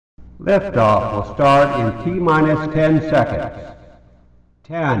Liftoff will start in T-minus 10 seconds.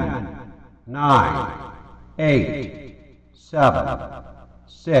 10, 9, 8, 7,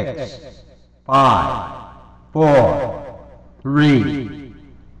 6, 5, 4, 3,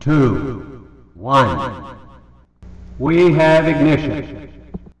 2, 1. We have ignition.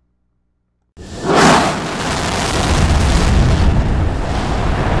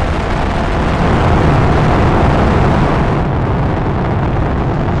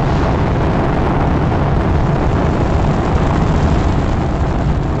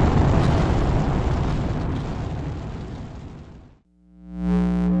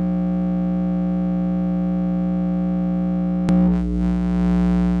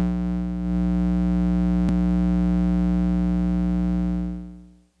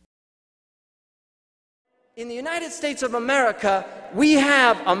 In the United States of America, we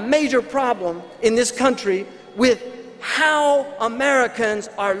have a major problem in this country with how Americans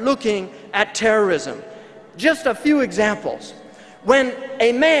are looking at terrorism. Just a few examples. When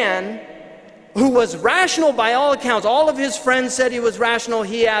a man who was rational by all accounts, all of his friends said he was rational,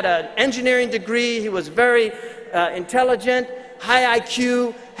 he had an engineering degree, he was very intelligent, high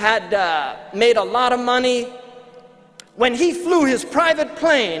IQ, had made a lot of money. When he flew his private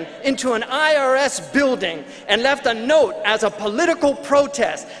plane into an IRS building and left a note as a political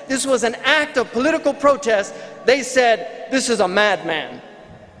protest, this was an act of political protest, they said, this is a madman.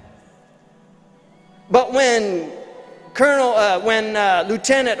 But when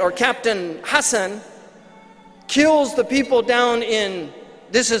Lieutenant or Captain Hassan kills the people down in,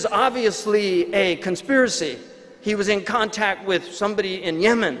 this is obviously a conspiracy. He was in contact with somebody in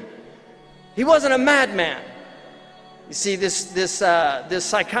Yemen. He wasn't a madman. You see, this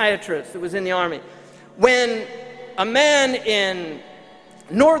psychiatrist that was in the army. When a man in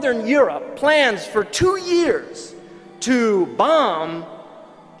Northern Europe plans for 2 years to bomb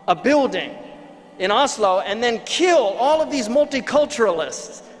a building in Oslo and then kill all of these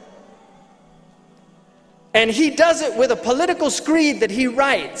multiculturalists, and he does it with a political screed that he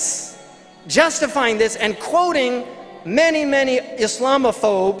writes, justifying this and quoting many, many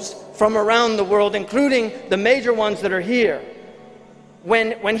Islamophobes from around the world, including the major ones that are here.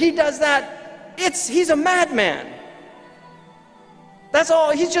 When he does that, he's a madman. That's all,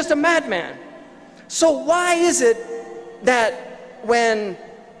 he's just a madman. So why is it that when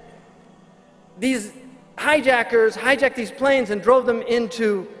these hijackers hijacked these planes and drove them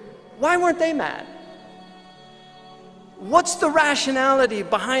into, why weren't they mad? What's the rationality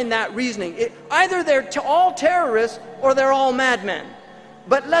behind that reasoning? Either they're all terrorists or they're all madmen.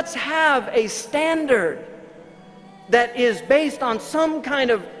 But let's have a standard that is based on some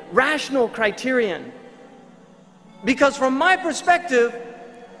kind of rational criterion. Because from my perspective,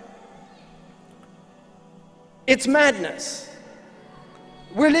 it's madness.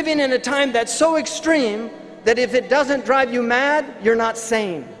 We're living in a time that's so extreme that if it doesn't drive you mad, you're not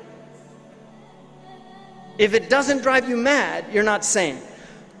sane. If it doesn't drive you mad, you're not sane.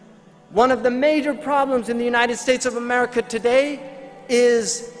 One of the major problems in the United States of America today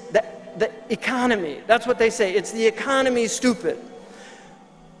is the economy. That's what they say. It's the economy, stupid.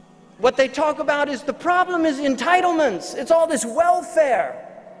 What they talk about is the problem is entitlements. It's all this welfare.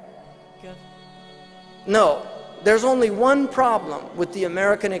 No, there's only one problem with the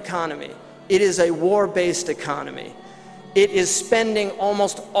American economy. It is a war-based economy. It is spending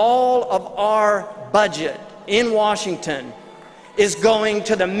almost all of our budget in Washington is going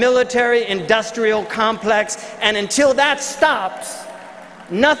to the military-industrial complex, and until that stops,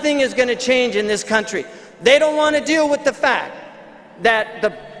 nothing is going to change in this country. They don't want to deal with the fact that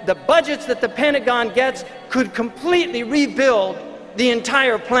the budgets that the Pentagon gets could completely rebuild the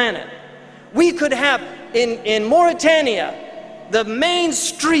entire planet. We could have, in Mauritania, the main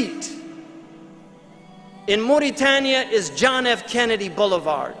street in Mauritania is John F. Kennedy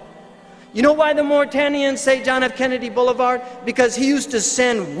Boulevard. You know why the Mauritanians say John F. Kennedy Boulevard? Because he used to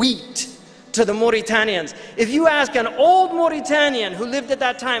send wheat to the Mauritanians. If you ask an old Mauritanian who lived at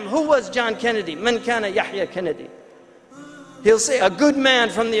that time, who was John Kennedy? Man kana Yahya Kennedy. He'll say, a good man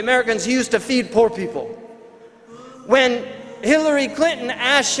from the Americans, he used to feed poor people. When Hillary Clinton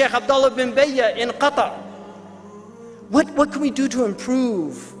asked Sheikh Abdullah bin Bayya in Qatar, what can we do to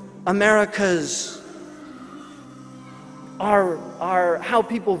improve America's, how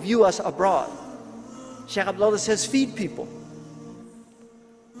people view us abroad? Sheikh Abdullah says, feed people.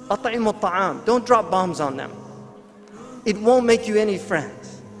 Don't drop bombs on them. It won't make you any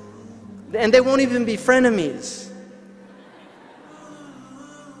friends. And they won't even be frenemies.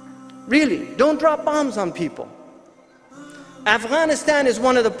 Really, don't drop bombs on people. Afghanistan is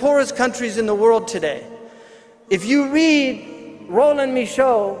one of the poorest countries in the world today. If you read Roland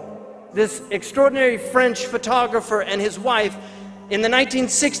Michaud this extraordinary French photographer and his wife. In the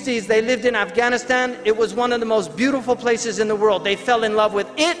 1960s, they lived in Afghanistan. It was one of the most beautiful places in the world. They fell in love with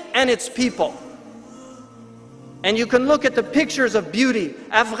it and its people. And you can look at the pictures of beauty.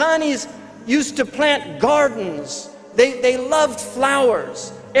 Afghanis used to plant gardens. They loved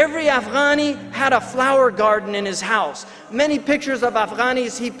flowers. Every Afghani had a flower garden in his house. Many pictures of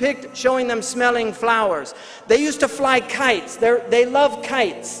Afghanis he picked showing them smelling flowers. They used to fly kites. They love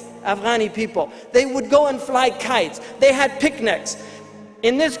kites, Afghani people. They would go and fly kites. They had picnics.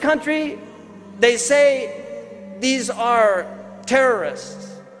 In this country, they say these are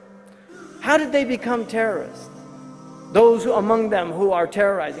terrorists. How did they become terrorists? Those among them who are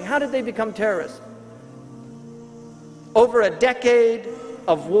terrorizing, how did they become terrorists? Over a decade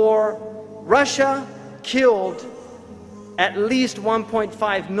of war, Russia killed at least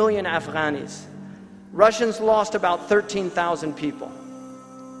 1.5 million Afghanis. Russians lost about 13,000 people.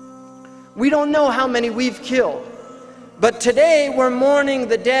 We don't know how many we've killed, but today we're mourning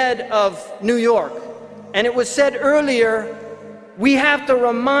the dead of New York. And it was said earlier, we have to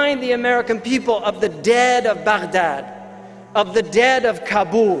remind the American people of the dead of Baghdad, of the dead of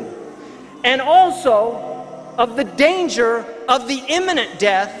Kabul, and also of the danger of the imminent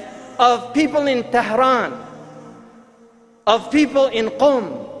death of people in Tehran, of people in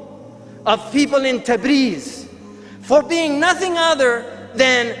Qom, of people in Tabriz, for being nothing other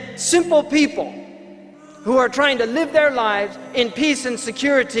than simple people who are trying to live their lives in peace and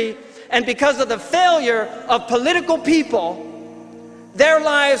security, and because of the failure of political people, their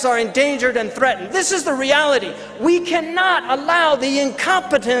lives are endangered and threatened. This is the reality. We cannot allow the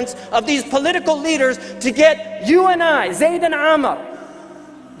incompetence of these political leaders to get you and I, Zayd and Amr,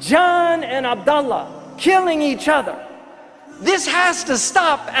 John and Abdullah, killing each other. This has to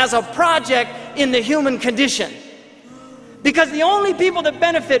stop as a project in the human condition. Because the only people that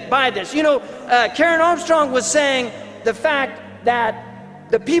benefit by this, you know, Karen Armstrong was saying the fact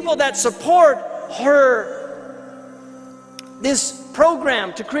that the people that support this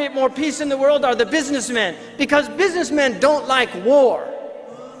program to create more peace in the world are the businessmen, because businessmen don't like war.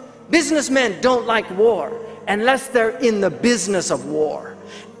 Businessmen don't like war unless they're in the business of war.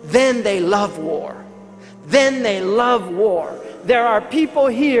 Then they love war. Then they love war. There are people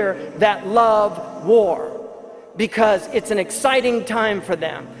here that love war because it's an exciting time for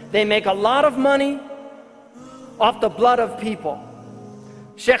them. They make a lot of money off the blood of people.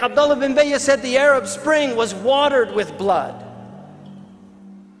 Sheikh Abdullah bin Bayya said the Arab Spring was watered with blood.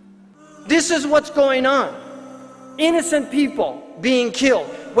 This is what's going on. Innocent people being killed,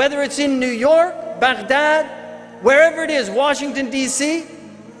 whether it's in New York, Baghdad, wherever it is, Washington, D.C.,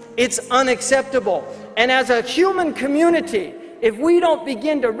 it's unacceptable. And as a human community, if we don't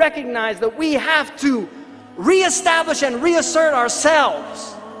begin to recognize that we have to reestablish and reassert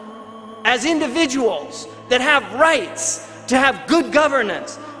ourselves as individuals that have rights, to have good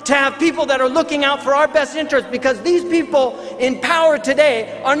governance, to have people that are looking out for our best interests, because these people in power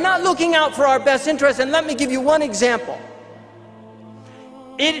today are not looking out for our best interests. And let me give you one example.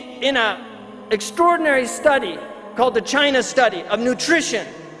 In an extraordinary study called the China Study of Nutrition,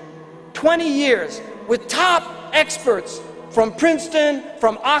 20 years with top experts from Princeton,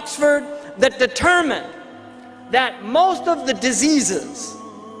 from Oxford, that determined that most of the diseases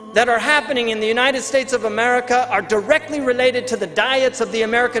that are happening in the United States of America are directly related to the diets of the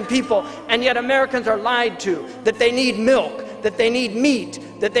American people, and yet Americans are lied to, that they need milk, that they need meat,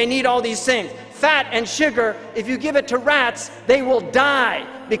 that they need all these things. Fat and sugar, if you give it to rats, they will die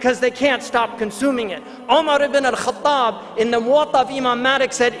because they can't stop consuming it. Umar ibn al-Khattab in the Muwatta of Imam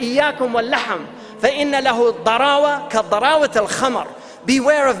Malik said, إِيَّاكُمْ وَاللَّحْمِ فَإِنَّ لَهُ الضَّرَاوَةَ كَالضَّرَاوَةِ الْخَمَرِ.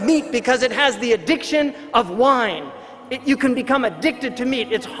 Beware of meat because it has the addiction of wine. You can become addicted to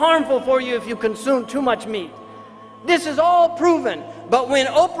meat. It's harmful for you if you consume too much meat. This is all proven. But when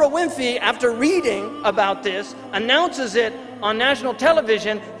Oprah Winfrey, after reading about this, announces it on national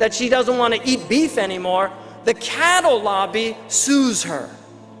television that she doesn't want to eat beef anymore, the cattle lobby sues her.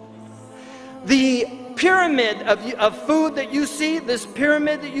 The pyramid of food that you see, this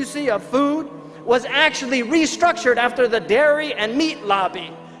pyramid that you see of food, was actually restructured after the dairy and meat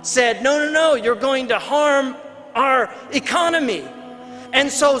lobby said, no, no, no, you're going to harm our economy. And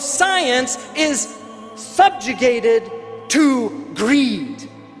so science is subjugated to greed.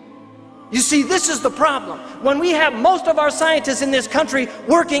 You see, this is the problem. When we have most of our scientists in this country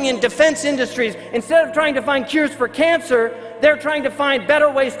working in defense industries, instead of trying to find cures for cancer, they're trying to find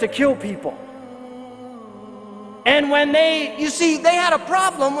better ways to kill people. And when you see, they had a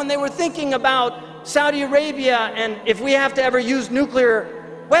problem when they were thinking about Saudi Arabia, and if we have to ever use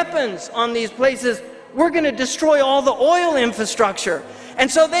nuclear weapons on these places, we're going to destroy all the oil infrastructure. And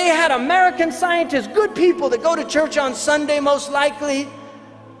so they had American scientists, good people that go to church on Sunday most likely,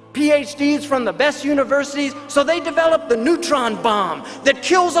 PhDs from the best universities. So they developed the neutron bomb that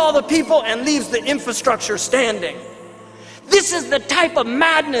kills all the people and leaves the infrastructure standing. This is the type of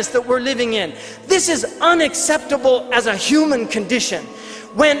madness that we're living in. This is unacceptable as a human condition.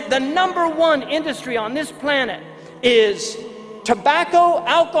 When the #1 industry on this planet is tobacco,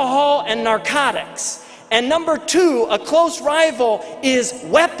 alcohol, and narcotics, and #2, a close rival, is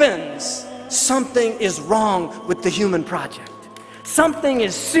weapons, something is wrong with the human project. Something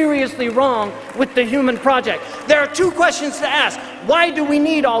is seriously wrong with the human project. There are two questions to ask. Why do we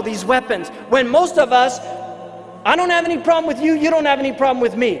need all these weapons? When most of us, I don't have any problem with you, you don't have any problem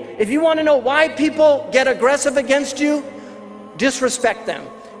with me. If you want to know why people get aggressive against you, disrespect them.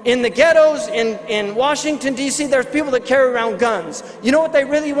 In the ghettos in Washington, D.C., there's people that carry around guns. You know what they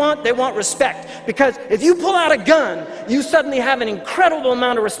really want? They want respect. Because if you pull out a gun, you suddenly have an incredible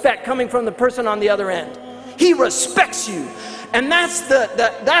amount of respect coming from the person on the other end. He respects you. And that's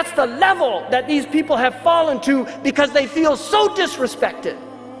the level that these people have fallen to, because they feel so disrespected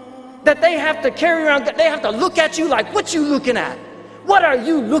that they have to carry around, they have to look at you like, what you looking at? What are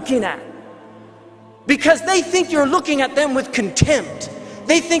you looking at? Because they think you're looking at them with contempt.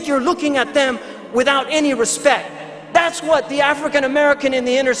 They think you're looking at them without any respect. That's what the African American in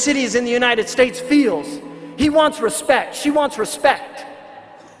the inner cities in the United States feels. He wants respect. She wants respect.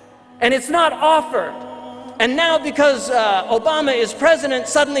 And it's not offered. And now because Obama is president,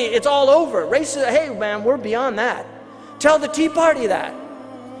 suddenly it's all over. Racism, hey man, we're beyond that. Tell the Tea Party that.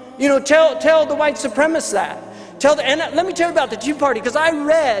 You know, tell the white supremacists that. And let me tell you about the Tea Party, because I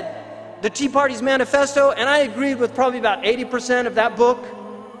read the Tea Party's manifesto and I agreed with probably about 80% of that book.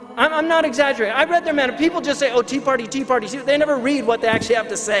 I'm not exaggerating. I read their manifesto. People just say, oh, Tea Party, Tea Party. They never read what they actually have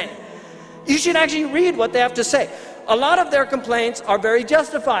to say. You should actually read what they have to say. A lot of their complaints are very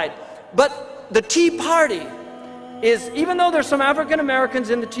justified. But the Tea Party is, even though there's some African Americans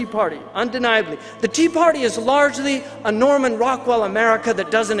in the Tea Party, undeniably, the Tea Party is largely a Norman Rockwell America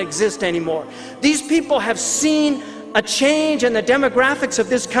that doesn't exist anymore. These people have seen a change in the demographics of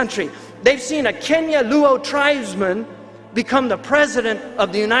this country. They've seen a Kenya Luo tribesman become the president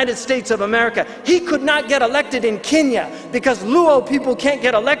of the United States of America. He could not get elected in Kenya because Luo people can't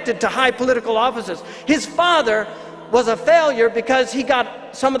get elected to high political offices. His father was a failure because he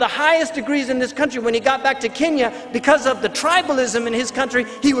got some of the highest degrees in this country. When he got back to Kenya, because of the tribalism in his country,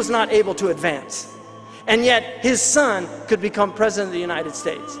 he was not able to advance. And yet his son could become president of the United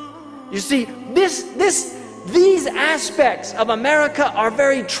States. You see, these aspects of America are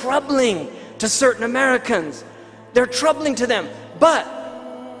very troubling to certain Americans. They're troubling to them. But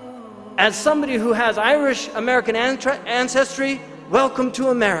as somebody who has Irish American ancestry, welcome to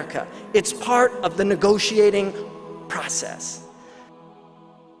America. It's part of the negotiating process.